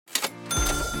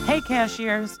Hey,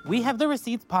 cashiers! We Have the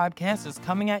Receipts podcast is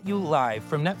coming at you live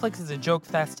from Netflix's A Joke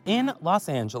Fest in Los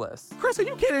Angeles. Chris, are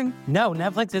you kidding? No,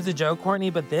 Netflix is a joke, Courtney,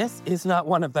 but this is not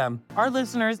one of them. Our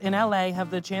listeners in LA have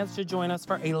the chance to join us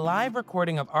for a live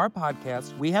recording of our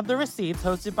podcast, We Have the Receipts,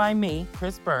 hosted by me,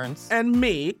 Chris Burns. And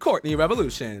me, Courtney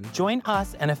Revolution. Join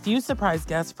us and a few surprise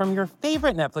guests from your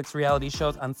favorite Netflix reality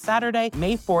shows on Saturday,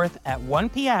 May 4th at 1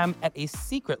 p.m. at a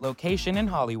secret location in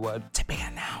Hollywood. To be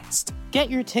announced. Get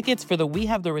your tickets for the We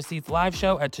Have the Receipts live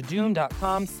show at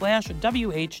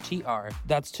tudum.com/WHTR.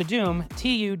 That's Tudum,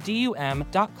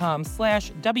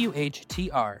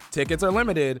 TUDUM.com/WHTR. Tickets are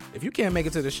limited. If you can't make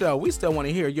it to the show, we still want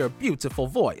to hear your beautiful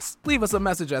voice. Leave us a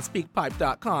message at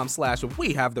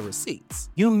speakpipe.com/We Have the Receipts.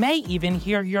 You may even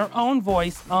hear your own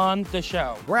voice on the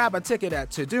show. Grab a ticket at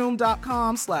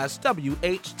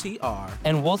tudum.com/WHTR.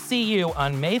 And we'll see you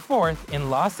on May 4th in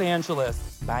Los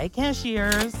Angeles. Bye,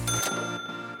 cashiers.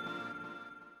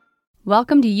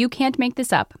 Welcome to You Can't Make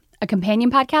This Up, a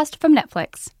companion podcast from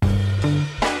Netflix.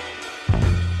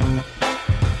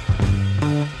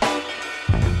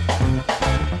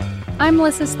 I'm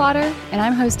Melissa Slaughter, and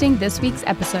I'm hosting this week's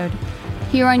episode.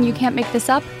 Here on You Can't Make This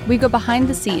Up, we go behind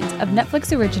the scenes of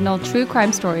Netflix original true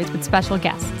crime stories with special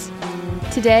guests.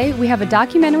 Today, we have a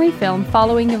documentary film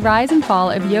following the rise and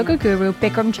fall of yoga guru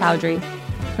Bikram Choudhury.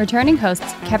 Returning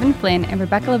hosts Kevin Flynn and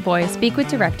Rebecca Lavoie speak with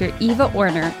director Eva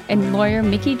Orner and lawyer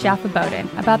Mickey Jaffa Bowden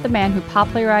about the man who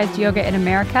popularized yoga in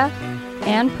America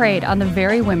and preyed on the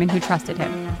very women who trusted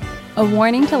him. A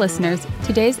warning to listeners,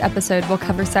 today's episode will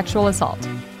cover sexual assault.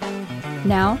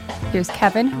 Now, here's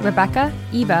Kevin, Rebecca,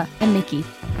 Eva, and Mickey.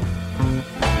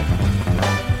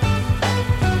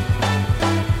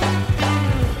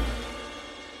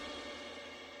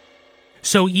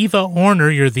 So, Eva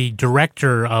Orner, you're the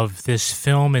director of this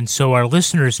film, and so our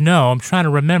listeners know, I'm trying to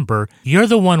remember, you're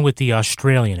the one with the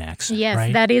Australian accent, yes,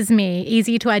 right? That is me.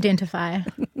 Easy to identify.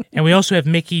 And we also have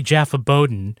Mickey Jaffa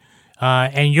Bowden,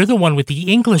 and you're the one with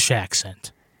the English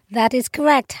accent. That is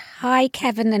correct. Hi,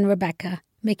 Kevin and Rebecca.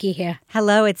 Mickey here.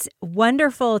 Hello, it's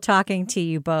wonderful talking to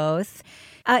you both.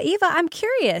 Eva, I'm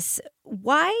curious,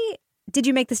 why did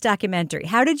you make this documentary?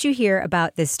 How did you hear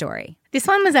about this story? This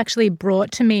one was actually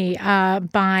brought to me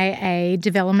by a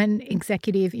development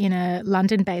executive in a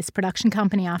London-based production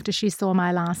company after she saw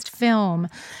my last film.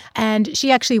 And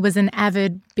she actually was an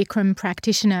avid Bikram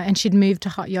practitioner, and she'd moved to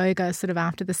hot yoga sort of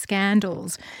after the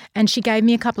scandals. And she gave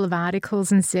me a couple of articles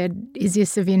and said, is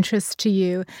this of interest to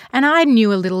you? And I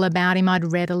knew a little about him.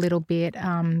 I'd read a little bit.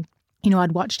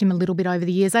 I'd watched him a little bit over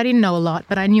the years. I didn't know a lot,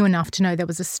 but I knew enough to know there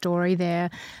was a story there.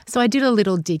 So I did a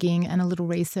little digging and a little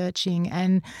researching,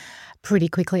 and pretty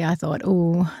quickly I thought,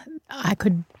 I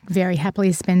could very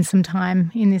happily spend some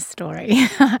time in this story.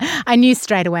 I knew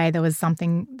straight away there was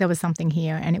something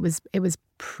here, and it was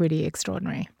pretty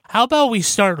extraordinary. How about we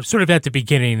start sort of at the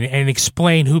beginning and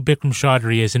explain who Bikram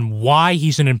Choudhury is and why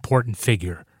he's an important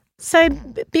figure? So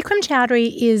Bikram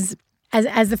Choudhury is,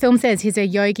 as the film says, he's a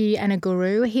yogi and a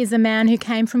guru. He's a man who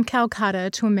came from Calcutta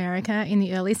to America in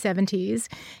the early 70s.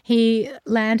 He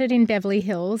landed in Beverly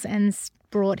Hills and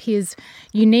brought his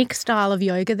unique style of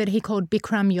yoga that he called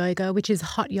Bikram yoga, which is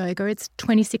hot yoga. It's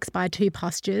 26x2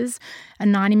 postures, a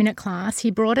 90-minute class.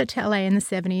 He brought it to LA in the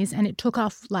 70s, and it took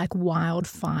off like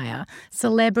wildfire.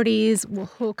 Celebrities were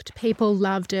hooked. People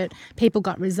loved it. People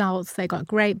got results. They got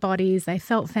great bodies. They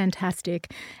felt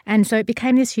fantastic. And so it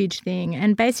became this huge thing.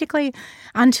 And basically,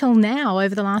 until now,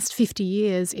 over the last 50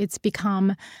 years, it's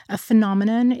become a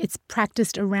phenomenon. It's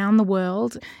practiced around the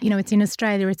world. It's in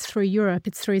Australia. It's through Europe.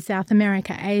 It's through South America,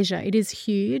 Asia. It is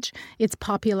huge. It's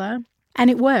popular.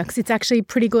 And it works. It's actually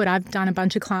pretty good. I've done a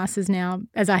bunch of classes now,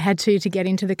 as I had to get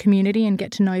into the community and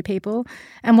get to know people.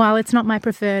 And while it's not my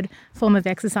preferred form of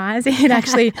exercise,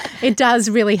 it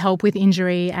does really help with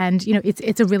injury, and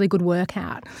it's a really good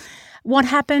workout. What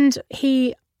happened?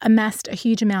 He amassed a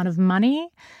huge amount of money.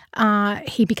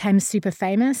 He became super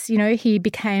famous. He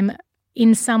became,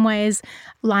 in some ways,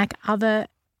 like other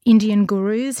Indian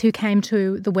gurus who came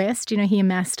to the West. He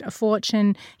amassed a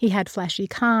fortune. He had flashy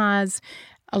cars,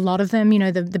 a lot of them,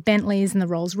 the Bentleys and the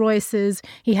Rolls Royces.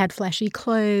 He had flashy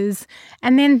clothes.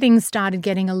 And then things started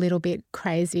getting a little bit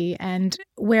crazy. And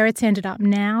where it's ended up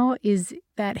now is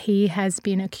that he has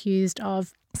been accused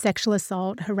of sexual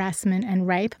assault, harassment and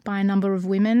rape by a number of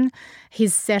women.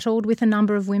 He's settled with a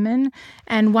number of women.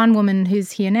 And one woman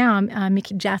who's here now,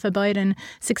 Mickey Jaffa Bowden,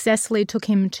 successfully took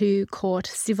him to court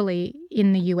civilly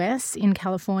in the US, in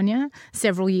California,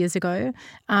 several years ago.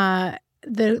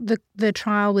 the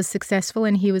trial was successful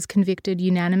and he was convicted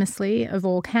unanimously of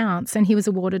all counts, and he was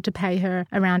awarded to pay her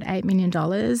around $8 million.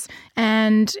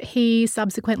 And he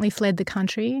subsequently fled the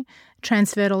country,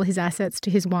 transferred all his assets to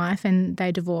his wife, and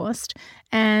they divorced.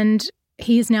 And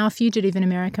he is now a fugitive in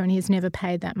America, and he has never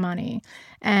paid that money.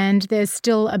 And there's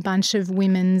still a bunch of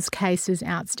women's cases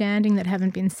outstanding that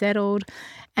haven't been settled.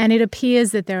 And it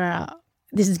appears that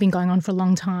this has been going on for a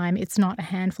long time. It's not a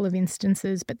handful of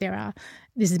instances, but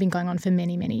this has been going on for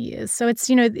many, many years. So it's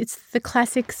the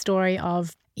classic story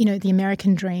of, the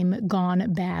American dream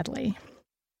gone badly.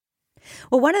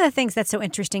 Well, one of the things that's so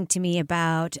interesting to me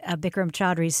about Bikram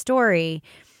Chaudhry's story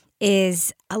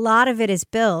is a lot of it is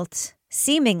built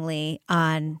seemingly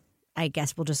on, I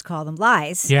guess we'll just call them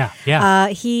lies. Yeah.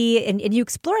 And you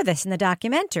explore this in the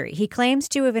documentary. He claims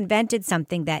to have invented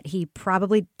something that he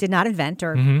probably did not invent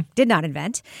or did not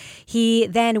invent. He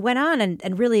then went on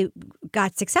and really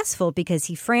got successful because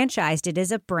he franchised it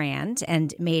as a brand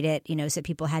and made it, so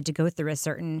people had to go through a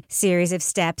certain series of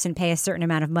steps and pay a certain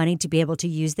amount of money to be able to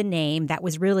use the name. That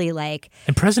was really like...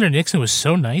 And President Nixon was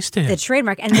so nice to him. The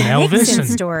trademark. And the Nixon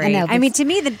story. I mean, to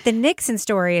me, the Nixon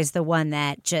story is the one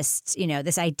that just,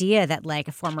 this idea that like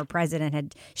a former president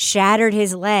had shattered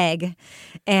his leg,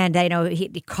 and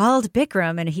he called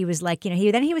Bikram, and he was like,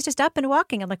 he was just up and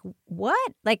walking. I'm like,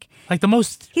 what? Like the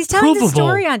most he's telling the provable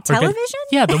story on television.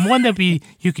 The one that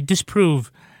you could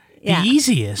disprove the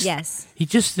easiest. Yes. He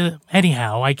just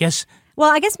anyhow, I guess. Well,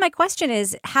 I guess my question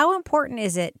is, how important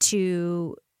is it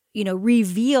to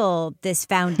reveal this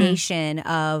foundation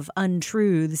of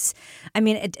untruths? I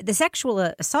mean, the sexual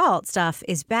assault stuff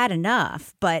is bad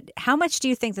enough, but how much do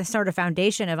you think the sort of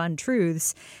foundation of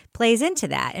untruths plays into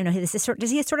that?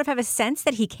 Does he sort of have a sense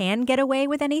that he can get away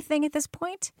with anything at this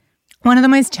point? One of the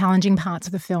most challenging parts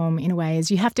of the film, in a way,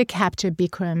 is you have to capture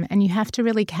Bikram, and you have to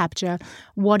really capture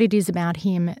what it is about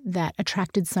him that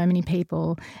attracted so many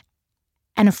people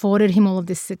and afforded him all of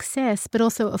this success, but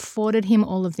also afforded him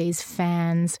all of these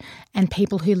fans and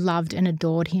people who loved and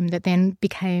adored him that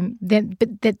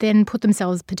then put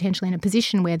themselves potentially in a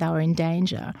position where they were in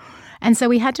danger. And so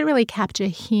we had to really capture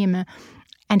him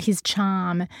and his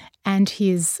charm and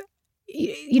his,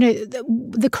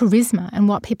 the charisma and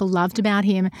what people loved about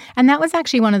him. And that was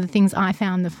actually one of the things I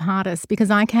found the hardest, because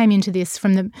I came into this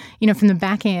from the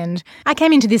back end. I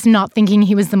came into this not thinking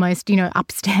he was the most,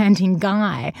 upstanding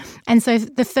guy. And so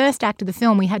the first act of the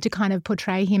film, we had to kind of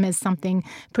portray him as something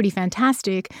pretty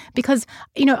fantastic because,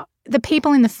 the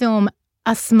people in the film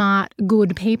are smart,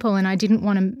 good people, and I didn't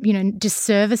want to,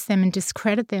 disservice them and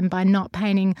discredit them by not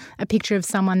painting a picture of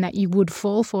someone that you would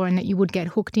fall for and that you would get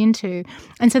hooked into.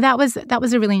 And so that was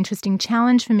a really interesting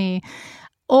challenge for me,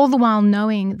 all the while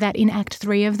knowing that in Act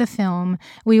 3 of the film,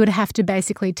 we would have to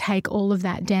basically take all of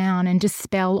that down and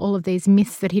dispel all of these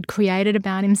myths that he'd created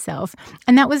about himself.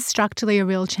 And that was structurally a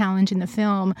real challenge in the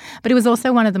film, but it was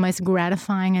also one of the most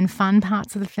gratifying and fun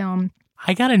parts of the film.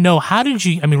 I got to know,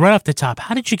 right off the top,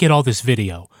 how did you get all this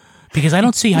video? Because I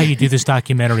don't see how you do this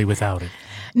documentary without it.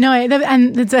 No,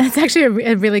 and it's actually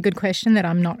a really good question that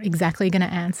I'm not exactly going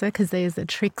to answer because there's the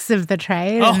tricks of the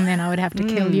trade and then I would have to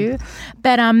kill you.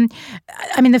 But,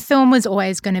 the film was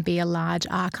always going to be a large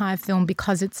archive film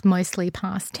because it's mostly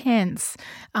past tense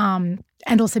and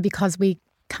also because we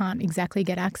can't exactly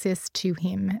get access to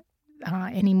him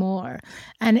anymore.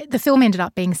 And the film ended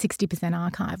up being 60%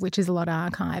 archive, which is a lot of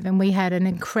archive. And we had an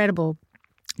incredible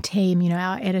team,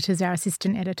 our editors, our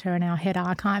assistant editor and our head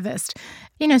archivist,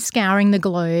 scouring the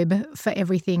globe for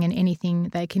everything and anything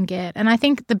they can get. And I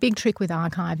think the big trick with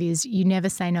archive is you never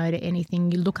say no to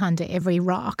anything. You look under every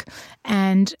rock.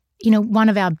 And one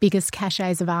of our biggest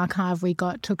caches of archive we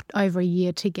got took over a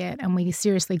year to get, and we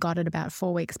seriously got it about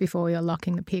 4 weeks before we were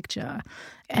locking the picture.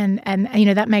 And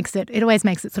that makes it always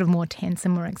makes it sort of more tense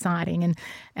and more exciting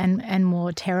and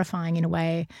more terrifying in a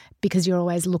way, because you're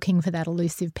always looking for that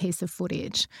elusive piece of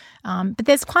footage. But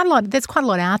there's quite a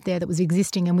lot out there that was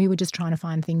existing, and we were just trying to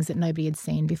find things that nobody had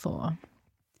seen before.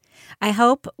 I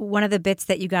hope one of the bits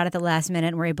that you got at the last minute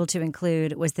and were able to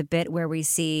include was the bit where we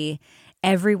see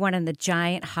everyone in the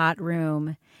giant hot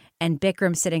room and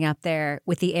Bikram sitting up there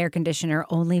with the air conditioner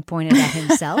only pointed at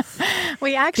himself.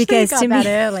 We actually got that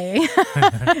early.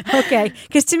 Okay.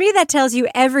 Because to me, that tells you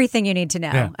everything you need to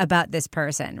know about this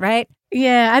person, right?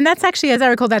 Yeah, and that's actually, as I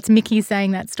recall, that's Mickey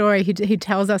saying that story. He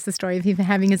tells us the story of him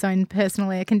having his own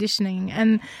personal air conditioning.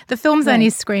 And the film's only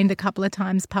screened a couple of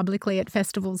times publicly at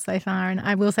festivals so far. And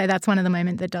I will say that's one of the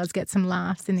moments that does get some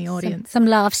laughs in the audience. Some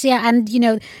laughs, yeah.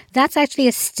 And, that's actually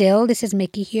a still, this is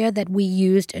Mickey here, that we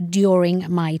used during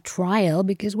my trial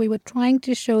because we were trying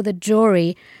to show the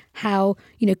jury how,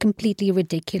 completely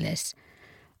ridiculous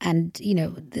And,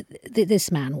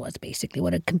 this man was basically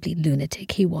what a complete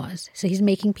lunatic he was. So he's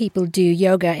making people do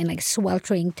yoga in like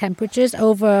sweltering temperatures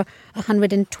over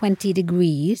 120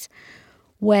 degrees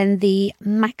when the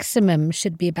maximum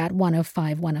should be about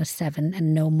 105, 107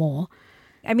 and no more.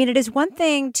 I mean, it is one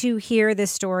thing to hear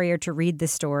this story or to read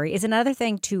this story. It's another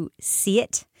thing to see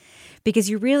it, because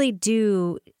you really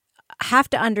do have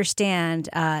to understand,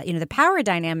 the power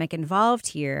dynamic involved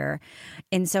here,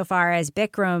 insofar as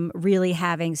Bikram really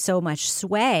having so much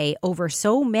sway over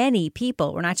so many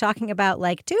people. We're not talking about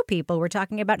like 2 people. We're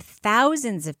talking about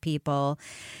thousands of people.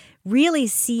 Really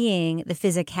seeing the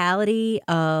physicality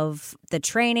of the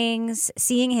trainings,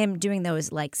 seeing him doing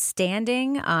those like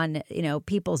standing on,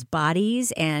 people's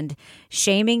bodies and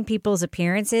shaming people's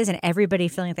appearances and everybody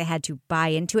feeling like they had to buy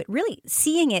into it. Really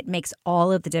seeing it makes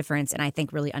all of the difference. And I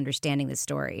think really understanding the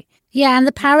story. Yeah. And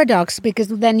the paradox, because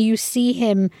then you see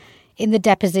him in the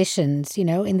depositions,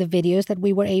 in the videos that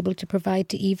we were able to provide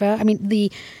to Eva. I mean,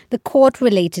 the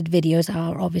court-related videos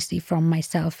are obviously from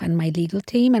myself and my legal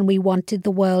team, and we wanted the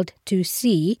world to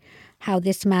see how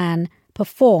this man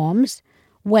performs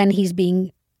when he's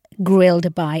being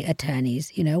grilled by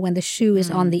attorneys, when the shoe is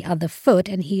on the other foot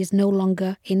and he is no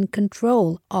longer in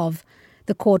control of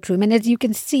the courtroom. And as you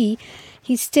can see,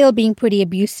 he's still being pretty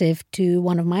abusive to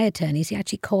one of my attorneys. He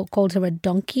actually called her a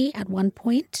donkey at one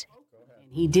point.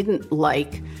 He didn't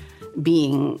like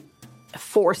being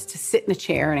forced to sit in a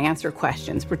chair and answer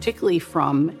questions, particularly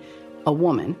from a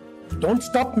woman. Don't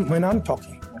stop me when I'm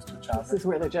talking. Mr. Charles, this is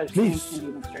where the judge please,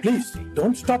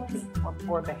 don't stop me. Or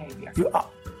poor behavior.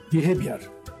 Behavior.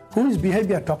 Who is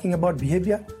behavior? Talking about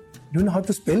behavior? Do you know how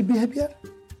to spell behavior?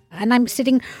 And I'm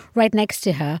sitting right next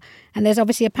to her. And there's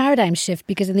obviously a paradigm shift,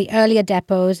 because in the earlier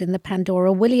depots, in the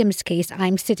Pandora Williams case,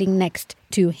 I'm sitting next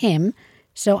to him.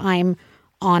 So I'm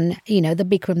on, the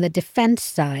Bikram, the defense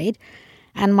side.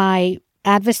 And my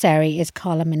adversary is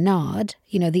Carla Menard,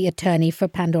 the attorney for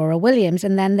Pandora Williams.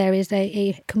 And then there is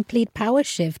a complete power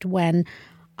shift when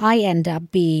I end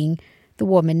up being the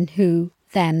woman who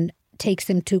then takes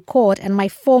him to court. And my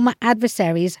former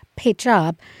adversaries pitch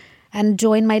up and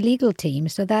join my legal team.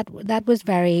 So that was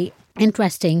very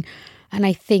interesting. And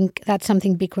I think that's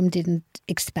something Bikram didn't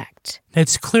expect.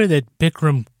 It's clear that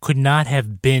Bikram could not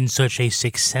have been such a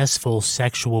successful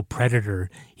sexual predator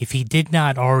if he did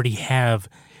not already have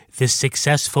this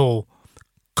successful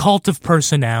cult of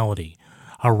personality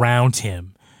around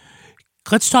him.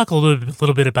 Let's talk a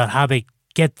little bit about how they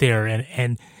get there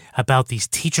and about these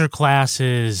teacher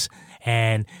classes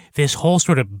and this whole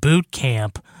sort of boot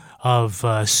camp of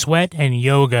sweat and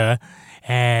yoga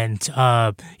and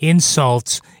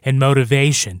insults and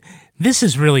motivation. This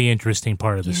is really interesting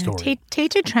part of the story.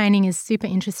 Teacher training is super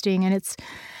interesting, and it's,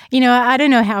 I don't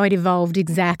know how it evolved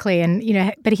exactly, and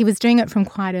but he was doing it from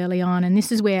quite early on, and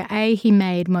this is where he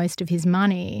made most of his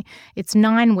money. It's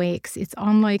 9 weeks. It's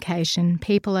on location.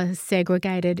 People are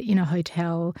segregated in a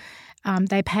hotel.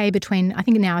 They pay between, I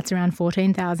think now it's around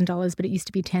 $14,000, but it used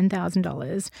to be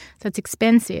 $10,000. So it's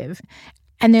expensive.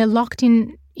 And they're locked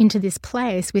into this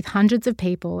place with hundreds of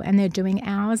people, and they're doing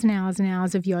hours and hours and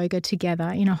hours of yoga together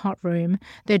in a hot room.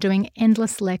 They're doing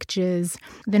endless lectures.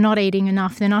 They're not eating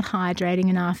enough. They're not hydrating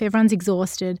enough. Everyone's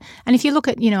exhausted. And if you look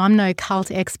at, I'm no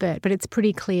cult expert, but it's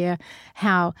pretty clear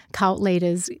how cult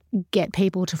leaders get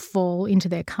people to fall into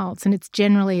their cults. And it's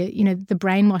generally, the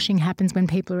brainwashing happens when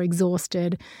people are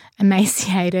exhausted,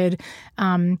 emaciated,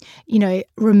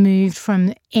 removed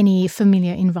from any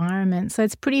familiar environment. So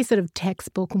it's pretty sort of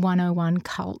textbook 101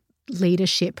 cult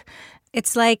leadership.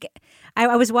 It's like,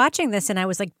 I was watching this and I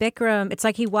was like, Bikram, it's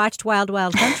like he watched Wild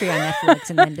Wild Country on Netflix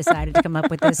and then decided to come up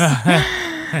with this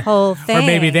whole thing. Or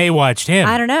maybe they watched him.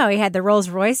 I don't know. He had the Rolls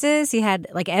Royces. He had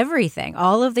like everything,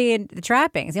 all of the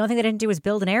trappings. The only thing they didn't do was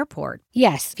build an airport.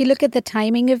 Yes. If you look at the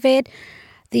timing of it,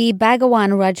 the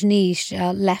Bhagwan Rajneesh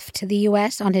left the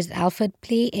U.S. on his Alford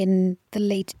plea in the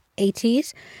late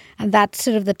 80s. And that's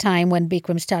sort of the time when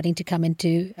Bikram's starting to come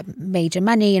into major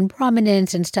money and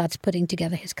prominence and starts putting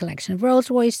together his collection of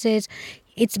Rolls Royces.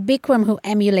 It's Bikram who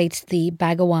emulates the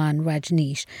Bhagwan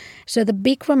Rajneesh. So the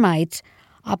Bikramites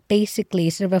are basically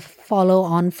sort of a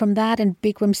follow-on from that. And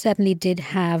Bikram certainly did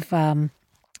have, a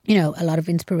lot of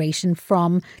inspiration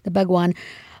from the Bhagwan.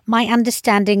 My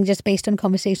understanding, just based on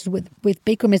conversations with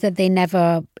Bikram, is that they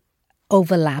never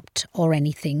overlapped or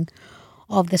anything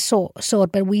of the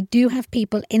sort. But we do have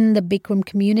people in the Bikram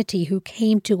community who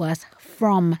came to us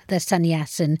from the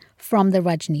Sannyasin, from the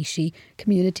Rajneeshi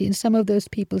community. And some of those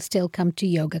people still come to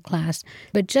yoga class.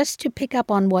 But just to pick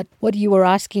up on what you were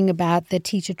asking about the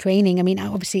teacher training, I mean,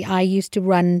 obviously I used to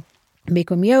run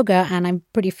Bikram Yoga and I'm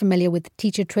pretty familiar with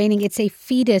teacher training. It's a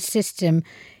feeder system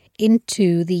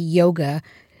into the yoga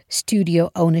studio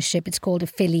ownership. It's called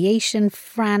affiliation,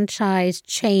 franchise,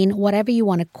 chain, whatever you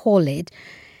want to call it.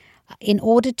 In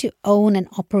order to own and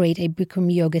operate a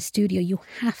Bikram yoga studio, you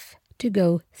have to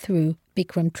go through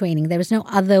Bikram training. There is no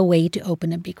other way to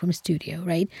open a Bikram studio,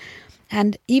 right?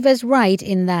 And Eva's right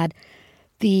in that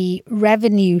the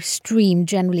revenue stream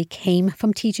generally came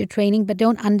from teacher training, but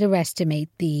don't underestimate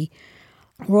the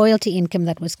royalty income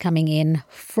that was coming in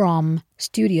from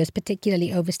studios,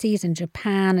 particularly overseas in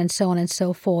Japan and so on and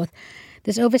so forth.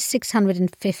 There's over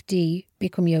 650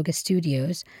 Bikram yoga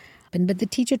studios, but the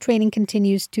teacher training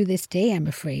continues to this day, I'm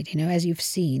afraid, as you've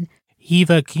seen.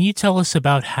 Eva, can you tell us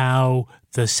about how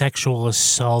the sexual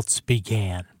assaults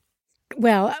began?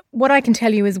 Well, what I can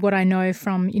tell you is what I know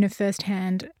from,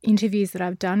 firsthand interviews that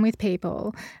I've done with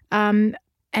people and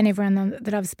everyone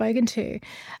that I've spoken to.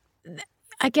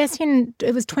 I guess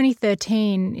it was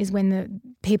 2013 is when the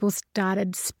people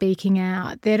started speaking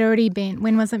out. There'd already been,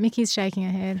 when was it? Mickey's shaking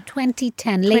her head.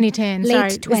 2010. 2010, sorry.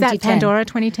 Late 2010. Was that Pandora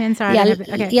 2010? Sorry.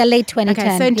 Yeah, late 2010.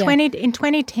 Okay, so in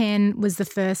 2010 was the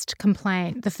first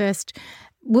complaint, it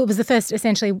was the first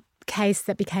essentially case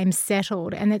that became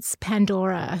settled, and it's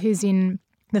Pandora who's in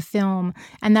the film,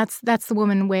 and that's the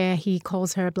woman where he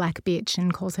calls her a black bitch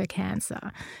and calls her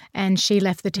cancer, and she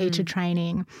left the teacher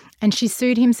training, and she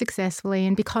sued him successfully,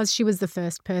 and because she was the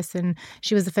first person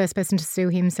to sue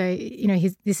him, so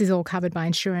this is all covered by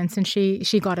insurance, and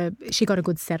she got a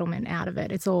good settlement out of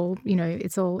it. It's all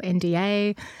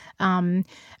NDA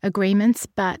agreements,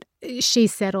 but she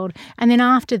settled. And then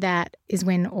after that is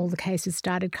when all the cases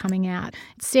started coming out.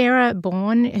 Sarah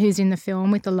Bourne, who's in the film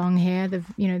with the long hair,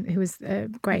 who was a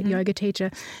great yoga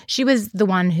teacher, she was the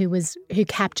one who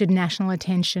captured national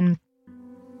attention.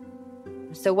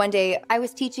 So one day I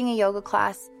was teaching a yoga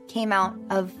class, came out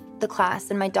of the class,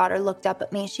 and my daughter looked up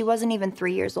at me. She wasn't even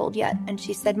 3 years old yet. And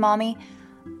she said, "Mommy,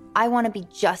 I want to be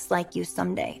just like you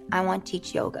someday. I want to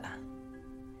teach yoga."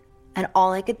 And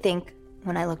all I could think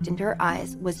when I looked into her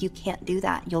eyes was, "You can't do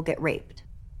that. You'll get raped."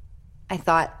 I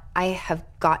thought, I have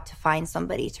got to find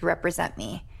somebody to represent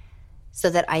me so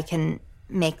that I can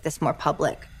make this more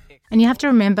public. And you have to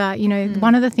remember,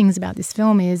 one of the things about this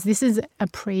film is this is a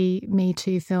pre-Me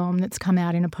Too film that's come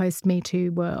out in a post-Me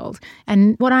Too world.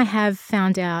 And what I have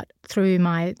found out through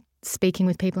my speaking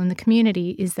with people in the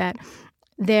community is that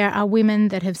there are women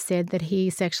that have said that he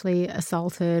sexually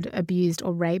assaulted, abused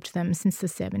or raped them since the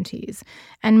 70s.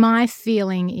 And my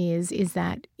feeling is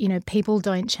that, people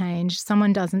don't change.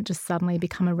 Someone doesn't just suddenly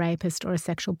become a rapist or a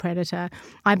sexual predator.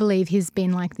 I believe he's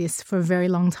been like this for a very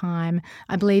long time.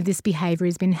 I believe this behaviour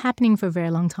has been happening for a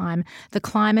very long time. The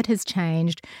climate has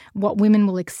changed. What women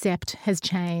will accept has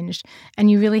changed. And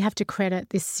you really have to credit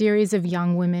this series of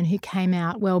young women who came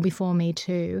out well before Me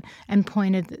Too and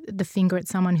pointed the finger at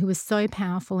someone who was so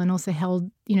powerful and also held,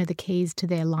 the keys to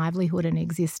their livelihood and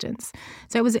existence.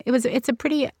 So it's a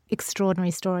pretty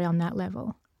extraordinary story on that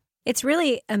level. It's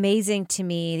really amazing to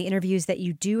me, the interviews that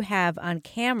you do have on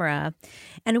camera.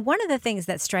 And one of the things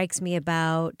that strikes me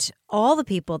about all the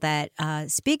people that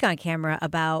speak on camera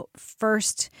about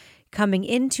first coming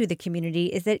into the community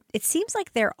is that it seems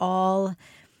like they're all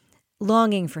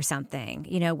longing for something,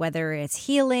 whether it's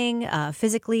healing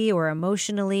physically or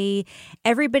emotionally.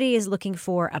 Everybody is looking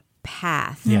for a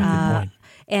path. Yeah, good point.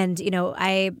 And,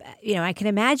 I can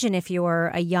imagine if you're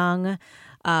a young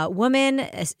woman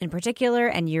in particular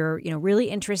and you're, really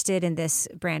interested in this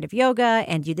brand of yoga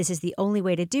and this is the only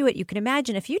way to do it, you can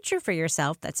imagine a future for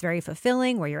yourself that's very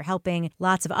fulfilling where you're helping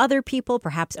lots of other people,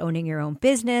 perhaps owning your own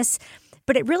business.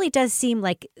 But it really does seem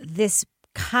like this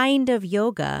kind of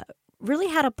yoga really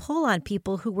had a pull on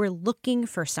people who were looking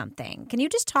for something. Can you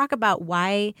just talk about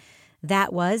why that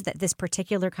this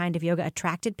particular kind of yoga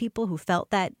attracted people who felt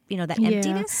that, that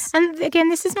emptiness? And again,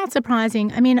 this is not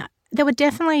surprising. I mean, there were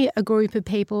definitely a group of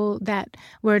people that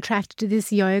were attracted to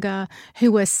this yoga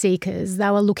who were seekers. They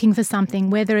were looking for something,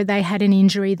 whether they had an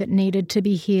injury that needed to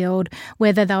be healed,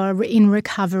 whether they were in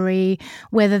recovery,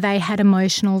 whether they had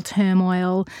emotional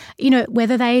turmoil,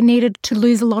 whether they needed to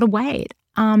lose a lot of weight.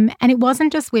 And it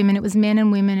wasn't just women, it was men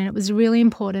and women, and it was really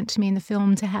important to me in the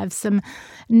film to have some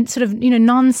sort of,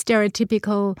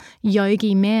 non-stereotypical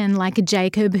yogi men like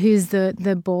Jacob, who's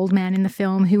the bald man in the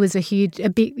film, who was he's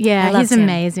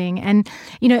amazing. And,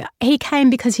 he came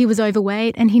because he was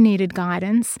overweight and he needed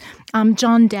guidance.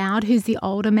 John Dowd, who's the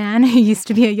older man who used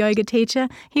to be a yoga teacher,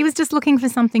 he was just looking for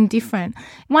something different.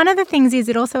 One of the things is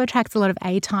it also attracts a lot of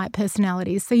A-type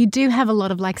personalities. So you do have a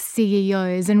lot of like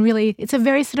CEOs, and really it's a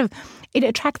very sort of, it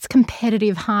attracts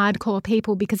competitive, hardcore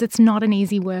people because it's not an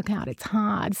easy workout. It's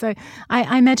hard. So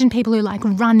I imagine people who like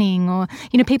running or,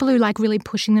 people who like really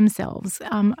pushing themselves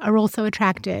are also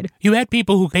attracted. You had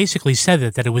people who basically said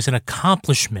that it was an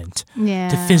accomplishment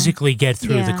to physically get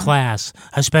through the class,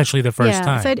 especially the first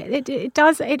time. So it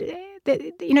does,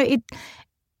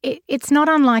 it's not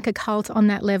unlike a cult on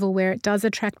that level where it does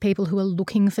attract people who are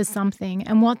looking for something.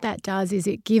 And what that does is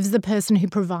it gives the person who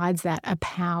provides that a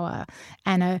power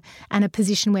and a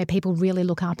position where people really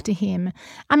look up to him.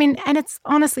 I mean, and it's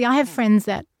honestly, I have friends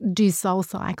that do Soul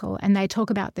Cycle and they talk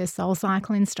about their Soul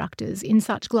Cycle instructors in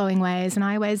such glowing ways. And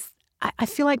I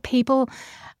feel like people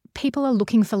are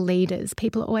looking for leaders.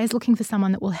 People are always looking for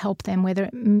someone that will help them, whether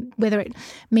it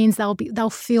means they'll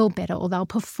feel better or they'll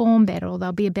perform better or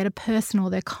they'll be a better person or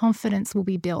their confidence will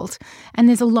be built. And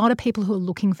there's a lot of people who are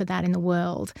looking for that in the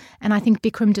world. And I think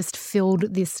Bikram just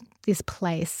filled this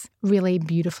place really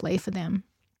beautifully for them.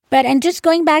 And just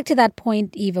going back to that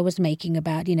point Eva was making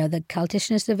about, the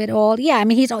cultishness of it all. Yeah, I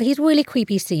mean, he's really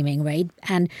creepy seeming, right?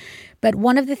 But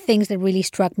one of the things that really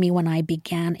struck me when I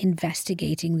began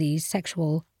investigating these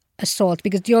sexual assaults,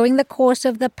 because during the course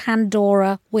of the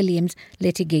Pandora Williams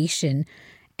litigation,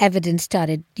 evidence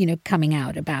started, coming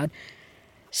out about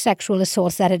sexual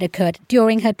assaults that had occurred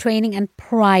during her training and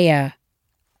prior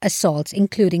assaults,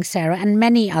 including Sarah and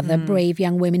many other brave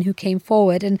young women who came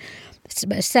forward. And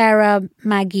Sarah,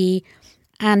 Maggie,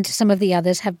 and some of the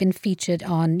others have been featured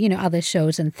on, other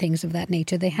shows and things of that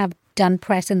nature. They have done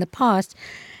press in the past.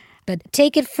 But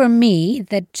take it from me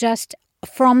that just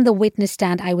from the witness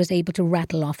stand, I was able to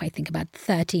rattle off, I think, about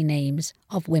 30 names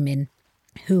of women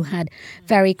who had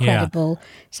very credible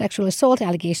sexual assault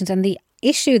allegations. And the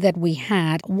issue that we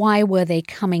had, why were they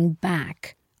coming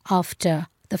back after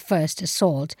the first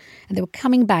assault? And they were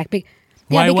coming back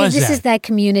because this is their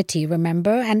community,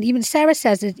 remember? And even Sarah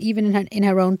says it, even in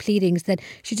her own pleadings, that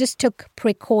she just took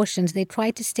precautions. They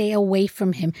tried to stay away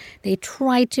from him. They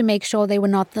tried to make sure they were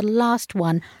not the last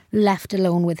one left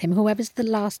alone with him. Whoever's the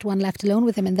last one left alone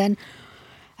with him. And then,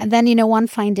 one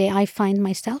fine day, I find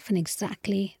myself in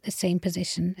exactly the same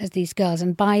position as these girls.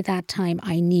 And by that time,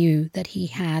 I knew that he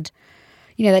had,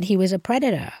 that he was a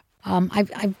predator.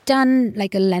 I've done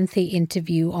like a lengthy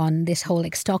interview on this whole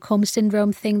Stockholm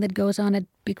syndrome thing that goes on at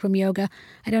Bikram Yoga.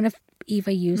 I don't know if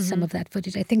Eva used some of that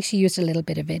footage. I think she used a little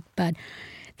bit of it, but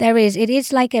it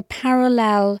is like a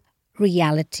parallel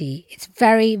reality. It's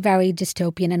very, very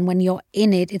dystopian, and when you're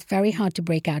in it, it's very hard to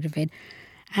break out of it.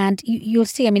 And you'll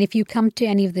see, I mean, if you come to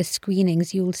any of the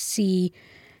screenings, you'll see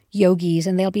yogis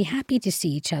and they'll be happy to see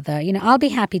each other. I'll be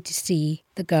happy to see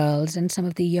the girls and some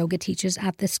of the yoga teachers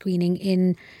at the screening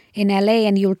in LA,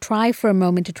 and you'll try for a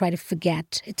moment to try to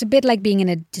forget. It's a bit like being in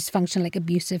a dysfunctional, like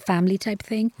abusive family type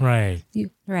thing. Right.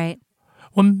 Right.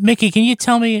 Well, Mickey, can you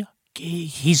tell me,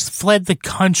 he's fled the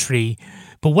country,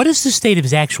 but what is the state of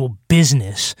his actual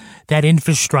business, that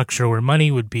infrastructure where money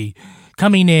would be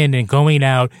coming in and going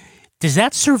out? Does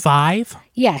that survive?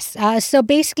 Yes. So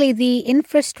basically the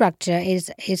infrastructure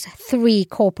is 3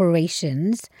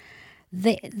 corporations.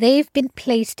 They've been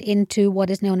placed into what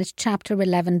is known as Chapter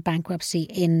 11 bankruptcy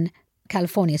in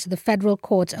California. So the federal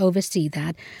courts oversee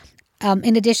that.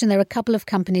 In addition, there are a couple of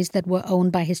companies that were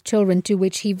owned by his children to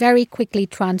which he very quickly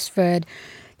transferred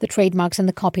the trademarks and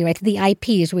the copyright. The IP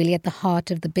is really at the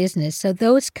heart of the business. So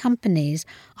those companies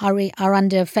are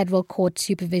under federal court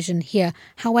supervision here.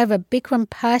 However, Bikram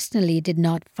personally did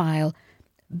not file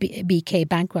BK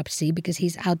bankruptcy because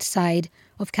he's outside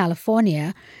of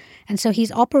California. And so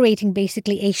he's operating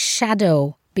basically a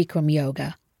shadow Bikram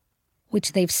Yoga,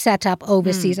 which they've set up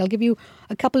overseas. I'll give you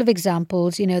a couple of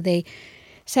examples. They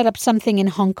set up something in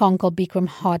Hong Kong called Bikram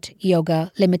Hot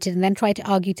Yoga Limited and then tried to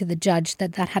argue to the judge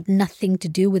that had nothing to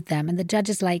do with them. And the judge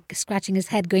is like scratching his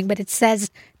head going, but it says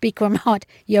Bikram Hot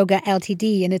Yoga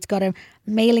Ltd. and it's got a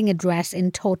mailing address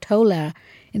in Tortola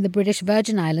in the British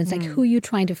Virgin Islands. Like, who are you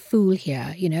trying to fool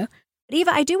here,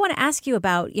 Eva, I do want to ask you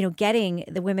about, getting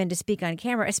the women to speak on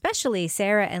camera, especially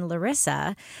Sarah and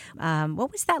Larissa.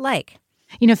 What was that like?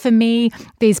 For me,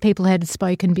 these people had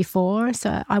spoken before,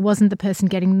 so I wasn't the person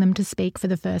getting them to speak for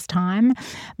the first time.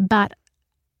 But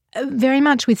very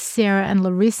much with Sarah and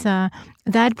Larissa,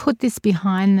 they'd put this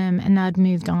behind them and they'd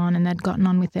moved on and they'd gotten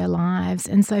on with their lives.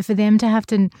 And so for them to have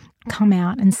to come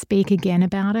out and speak again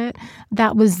about it,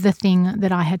 that was the thing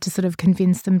that I had to sort of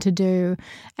convince them to do.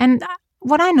 And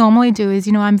what I normally do is,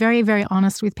 I'm very, very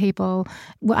honest with people.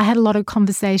 I had a lot of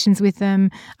conversations with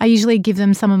them. I usually give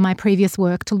them some of my previous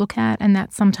work to look at, and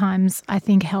that sometimes I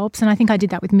think helps. And I think I did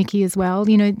that with Mickey as well.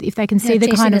 If they can see the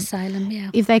kind of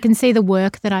asylum, if they can see the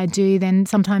work that I do, then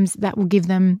sometimes that will give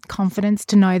them confidence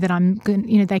to know that I'm good.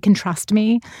 They can trust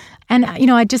me. And,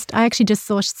 I actually just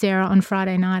saw Sarah on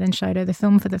Friday night and showed her the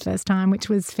film for the first time, which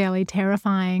was fairly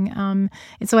terrifying.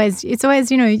 It's always,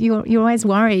 you're always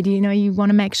worried, you want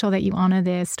to make sure that you honor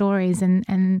their stories.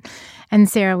 And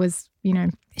Sarah was,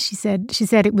 she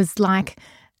said it was like,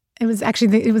 it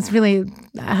was really,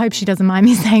 I hope she doesn't mind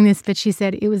me saying this, but she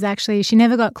said it was actually, she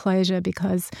never got closure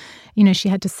because, she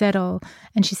had to settle.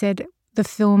 And she said the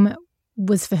film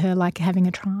was for her like having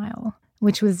a trial,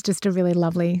 which was just a really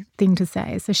lovely thing to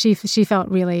say. So she felt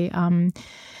really,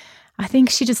 I think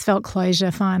she just felt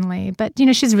closure finally. But,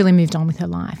 she's really moved on with her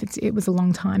life. It was a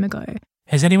long time ago.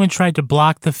 Has anyone tried to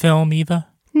block the film, Eva?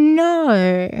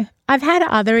 No. I've had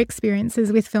other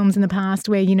experiences with films in the past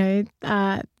where,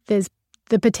 there's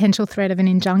the potential threat of an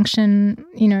injunction,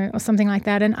 or something like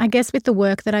that. And I guess with the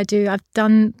work that I do, I've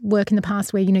done work in the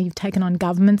past where, you've taken on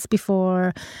governments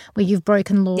before, where you've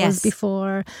broken laws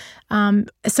before.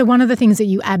 So one of the things that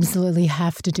you absolutely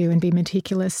have to do and be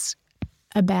meticulous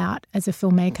about as a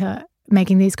filmmaker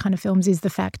making these kind of films is the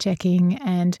fact-checking.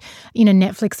 And,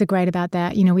 Netflix are great about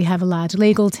that. We have a large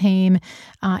legal team.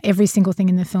 Every single thing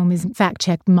in the film is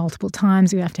fact-checked multiple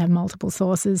times. You have to have multiple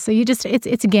sources. So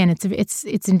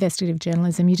it's investigative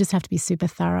journalism. You just have to be super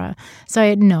thorough.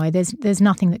 So no, there's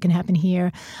nothing that can happen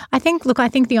here. I think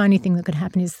the only thing that could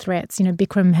happen is threats.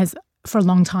 Bikram has for a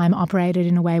long time operated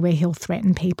in a way where he'll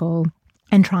threaten people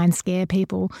and try and scare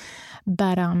people.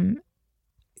 But,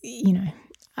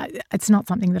 it's not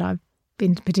something that I've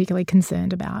been particularly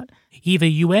concerned about. Eva,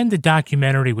 you end the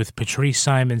documentary with Patrice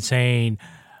Simon saying,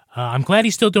 I'm glad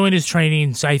he's still doing his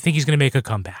training, so I think he's going to make a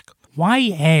comeback. Why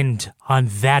end on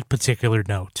that particular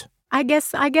note? I guess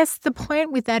the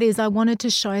point with that is I wanted to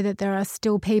show that there are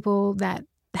still people that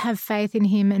have faith in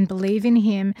him and believe in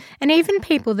him, and even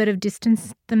people that have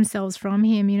distanced themselves from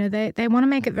him. They want to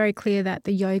make it very clear that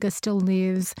the yoga still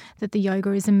lives, that the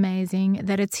yoga is amazing,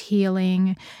 that it's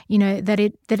healing, that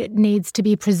it needs to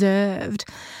be preserved.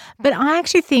 But I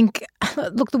actually think,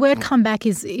 look, the word comeback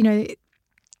is,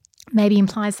 maybe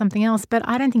implies something else, but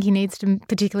I don't think he needs to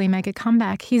particularly make a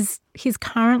comeback. There's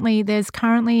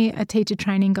currently a teacher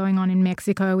training going on in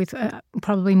Mexico with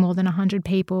probably more than 100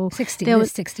 people. 60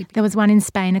 people. There was one in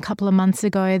Spain a couple of months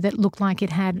ago that looked like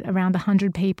it had around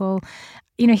 100 people.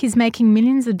 He's making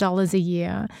millions of dollars a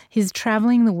year. He's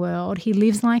traveling the world. He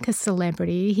lives like a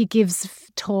celebrity. He gives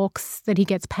talks that he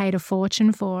gets paid a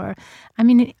fortune for. I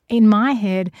mean, in my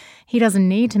head, he doesn't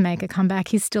need to make a comeback.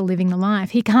 He's still living the life.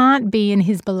 He can't be in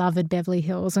his beloved Beverly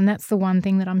Hills, and that's the one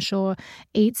thing that I'm sure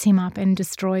eats him up and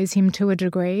destroys him to a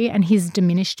degree, and he's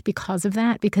diminished because of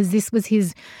that, because this was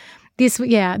his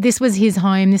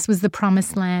home, this was the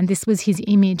promised land, this was his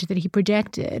image that he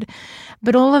projected.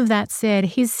 But all of that said,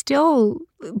 he's still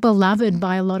beloved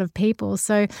by a lot of people.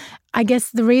 So I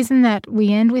guess the reason that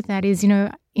we end with that is,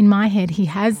 in my head,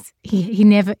 he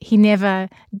never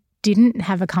didn't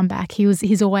have a comeback.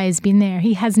 He's always been there.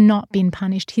 He has not been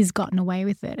punished. He's gotten away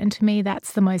with it. And to me,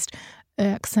 that's the most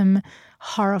irksome,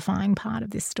 horrifying part of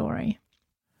this story.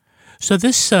 So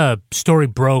this story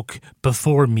broke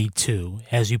before Me Too,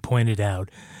 as you pointed out.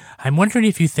 I'm wondering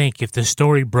if you think if the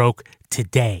story broke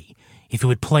today, if it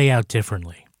would play out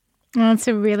differently. Well, that's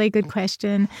a really good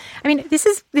question. I mean, this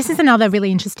is another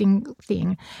really interesting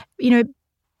thing.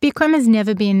 Bikram has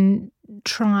never been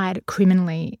tried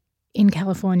criminally in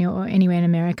California or anywhere in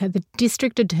America. The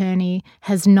district attorney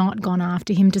has not gone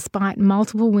after him, despite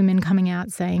multiple women coming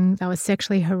out saying they were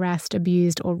sexually harassed,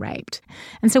 abused, or raped.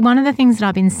 And so one of the things that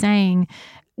I've been saying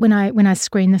when I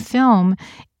screen the film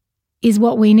is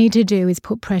what we need to do is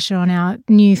put pressure on our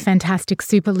new fantastic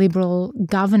super liberal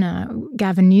governor,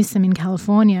 Gavin Newsom in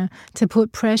California, to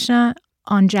put pressure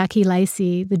on Jackie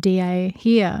Lacey, the DA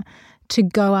here, to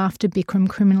go after Bikram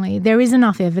criminally. There is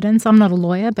enough evidence. I'm not a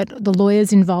lawyer, but the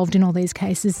lawyers involved in all these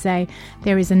cases say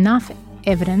there is enough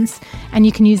evidence, and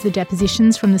you can use the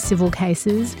depositions from the civil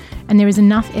cases, and there is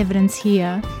enough evidence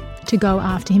here to go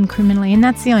after him criminally. And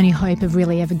that's the only hope of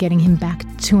really ever getting him back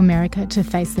to America to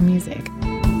face the music.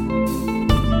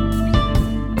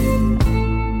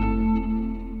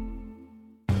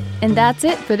 And that's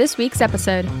it for this week's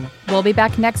episode. We'll be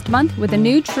back next month with a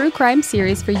new true crime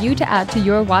series for you to add to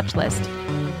your watch list.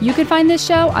 You can find this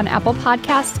show on Apple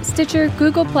Podcasts, Stitcher,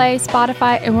 Google Play,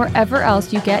 Spotify, and wherever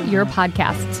else you get your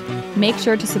podcasts. Make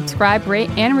sure to subscribe, rate,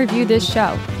 and review this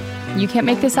show. You Can't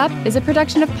Make This Up is a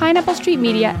production of Pineapple Street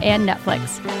Media and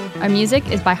Netflix. Our music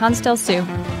is by Hanstel Sue.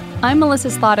 I'm Melissa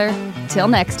Slaughter. Till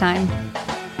next time.